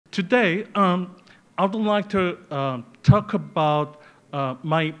Today, I would like to talk about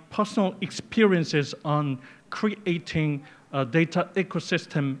my personal experiences on creating a data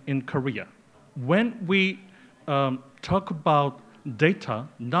ecosystem in Korea. When we talk about data,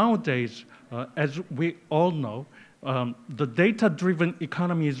 nowadays, as we all know, the data-driven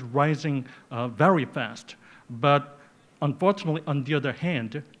economy is rising very fast. But unfortunately, on the other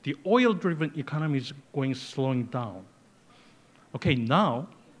hand, the oil-driven economy is slowing down. Okay, now,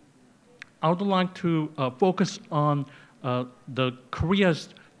 I would like to focus on the Korea's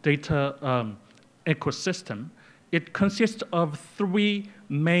data ecosystem. It consists of three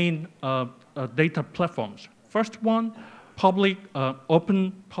main data platforms. First one,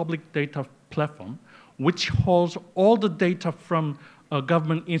 open public data platform, which holds all the data from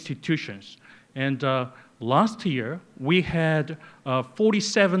government institutions. And last year, we had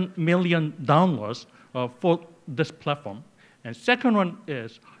 47 million downloads for this platform. And second one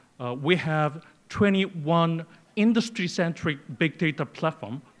is we have 21 industry-centric big data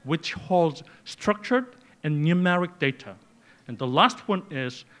platform, which holds structured and numeric data. And the last one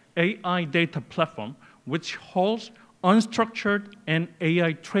is AI data platform, which holds unstructured and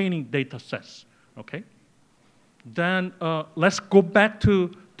AI training data sets. Okay? Then let's go back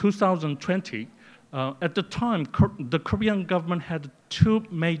to 2020. At the time, the Korean government had two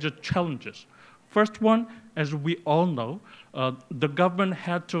major challenges. First one, as we all know, the government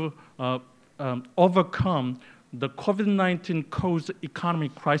had to overcome the COVID-19 caused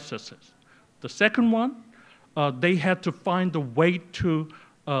economic crises. The second one, they had to find a way to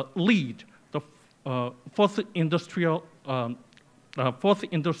lead the fourth industrial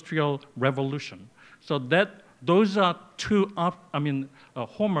revolution. So those are two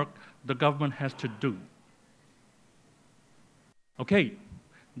homework the government has to do. Okay,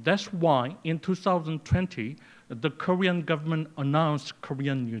 that's why in 2020 the Korean government announced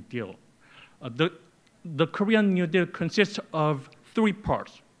Korean New Deal. The Korean New Deal consists of three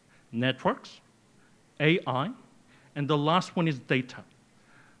parts: networks, AI, and the last one is data.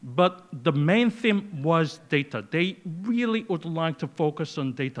 But the main theme was data. They really would like to focus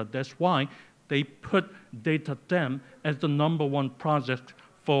on data. That's why they put data them as the #1 project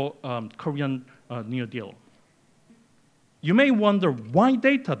for Korean New Deal. You may wonder, why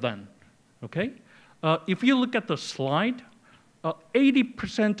data then? Okay, if you look at the slide,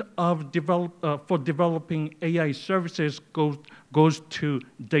 80% of for developing AI services goes to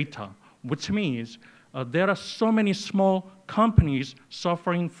data, which means there are so many small companies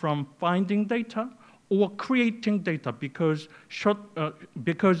suffering from finding data or creating data because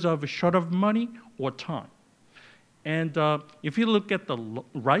of short of money or time. And if you look at the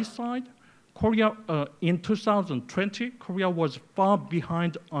right side, Korea, in 2020, Korea was far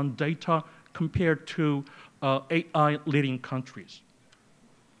behind on data compared to AI leading countries.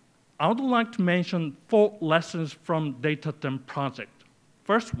 I would like to mention 4 lessons from Data Them project.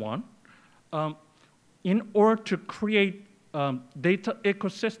 First one, in order to create data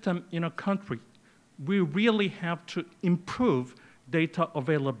ecosystem in a country, we really have to improve data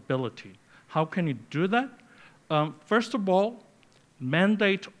availability. How can you do that? First of all,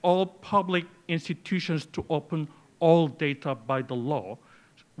 mandate all public institutions to open all data by the law,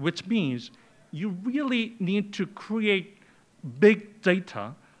 which means you really need to create big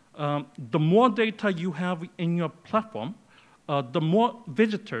data. The more data you have in your platform, the more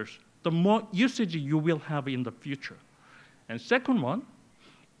visitors, the more usage you will have in the future. And second one,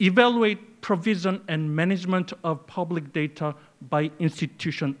 evaluate provision and management of public data by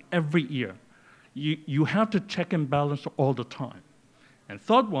institution every year. You have to check and balance all the time. And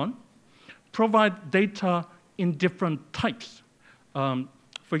third one, provide data in different types.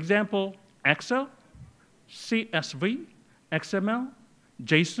 For example, Excel, CSV, XML,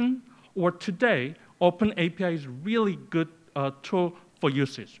 JSON, or today, OpenAPI is really good tool for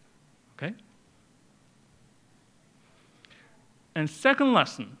usage. Okay? And second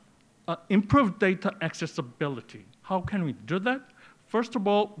lesson, improve data accessibility. How can we do that? First of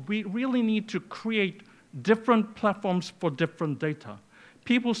all, we really need to create different platforms for different data.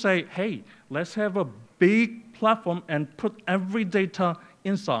 People say, hey, let's have a big platform and put every data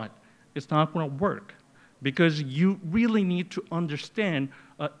inside. It's not going to work because you really need to understand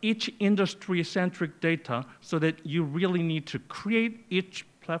each industry-centric data so that you really need to create each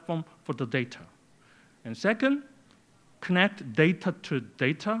platform for the data. And second, connect data to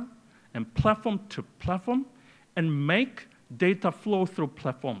data and platform to platform and make data flow through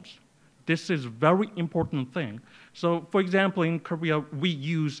platforms. This is a very important thing. So, for example, in Korea, we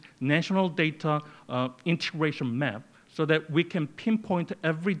use national data integration map so that we can pinpoint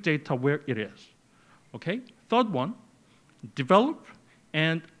every data where it is. Okay? Third one, develop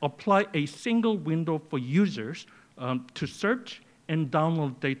and apply a single window for users to search and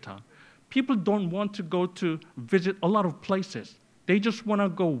download data. People don't want to go to visit a lot of places. They just want to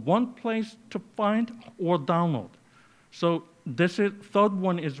go one place to find or download. So this third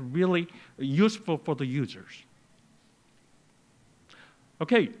one is really useful for the users.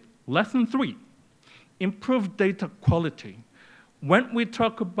 Okay, lesson 3, improve data quality. When we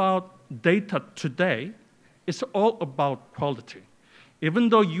talk about data today, it's all about quality. Even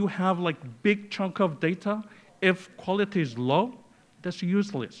though you have like big chunk of data, if quality is low, that's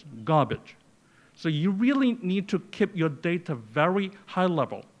useless, garbage. So you really need to keep your data very high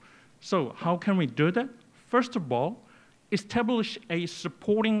level. So how can we do that? First of all, establish a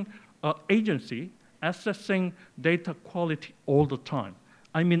supporting agency assessing data quality all the time.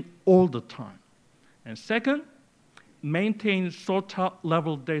 I mean all the time. And second, maintain SOTA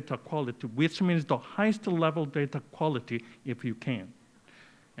level data quality, which means the highest level data quality if you can.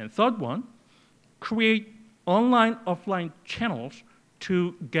 And third one, create online, offline channels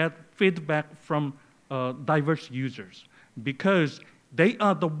to get feedback from diverse users, because they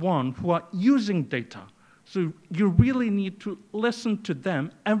are the ones who are using data. So you really need to listen to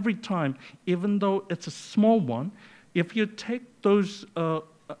them every time, even though it's a small one. If you take those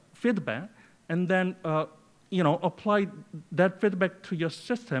feedback and then apply that feedback to your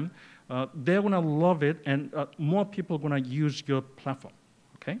system, they're going to love it, and more people are going to use your platform.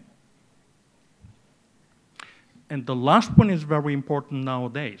 Okay? And the last one is very important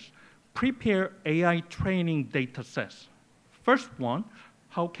nowadays. Prepare AI training data sets. First one,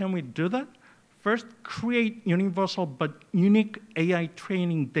 how can we do that? First, create universal but unique AI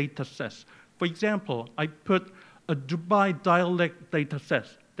training data sets. For example, I put a Dubai dialect data set.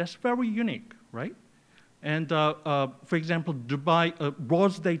 That's very unique, right? And for example, Dubai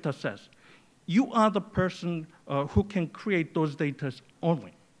RAWs data sets. You are the person who can create those data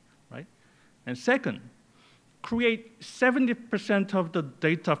only, right? And second, create 70% of the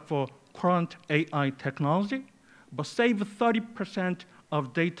data for current AI technology, but save 30%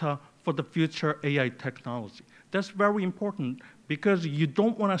 of data for the future AI technology. That's very important, because you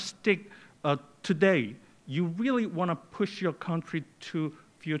don't want to stick today. You really want to push your country to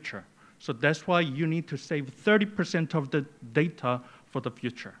future. So that's why you need to save 30% of the data for the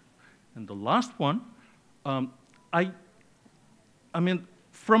future. And the last one, I mean,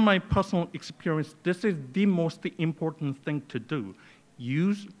 from my personal experience, this is the most important thing to do.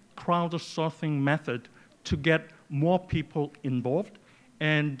 Use crowdsourcing method to get more people involved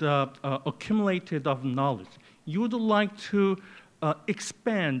and accumulated of knowledge. You would like to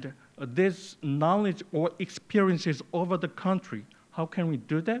expand this knowledge or experiences over the country. How can we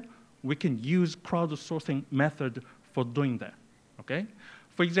do that? We can use crowdsourcing method for doing that, okay?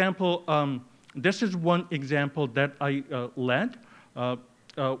 For example, this is one example that I led.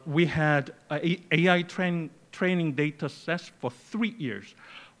 We had AI training data sets for 3 years.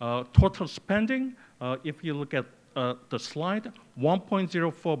 Total spending, if you look at the slide,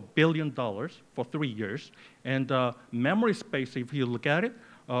 $1.04 billion for 3 years. And memory space, if you look at it,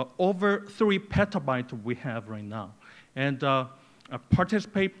 over 3 petabytes we have right now. And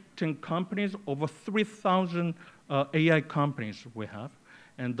participating companies, over 3,000 AI companies we have.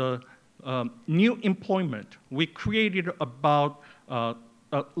 And new employment, we created about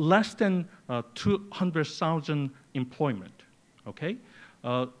less than 200,000 employment, okay?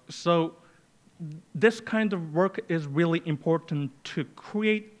 So this kind of work is really important to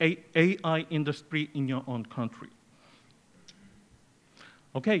create an AI industry in your own country.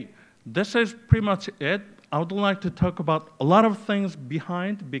 Okay, this is pretty much it. I would like to talk about a lot of things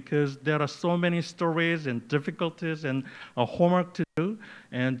behind, because there are so many stories and difficulties and homework to do.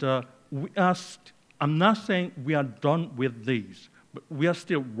 And I'm not saying we are done with these, but we are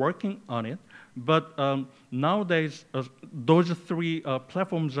still working on it. But nowadays, those 3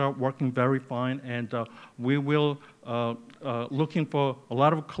 platforms are working very fine, and we will looking for a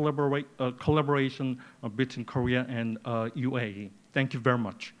lot of collaboration between Korea and UAE. Thank you very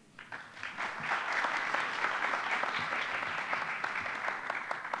much.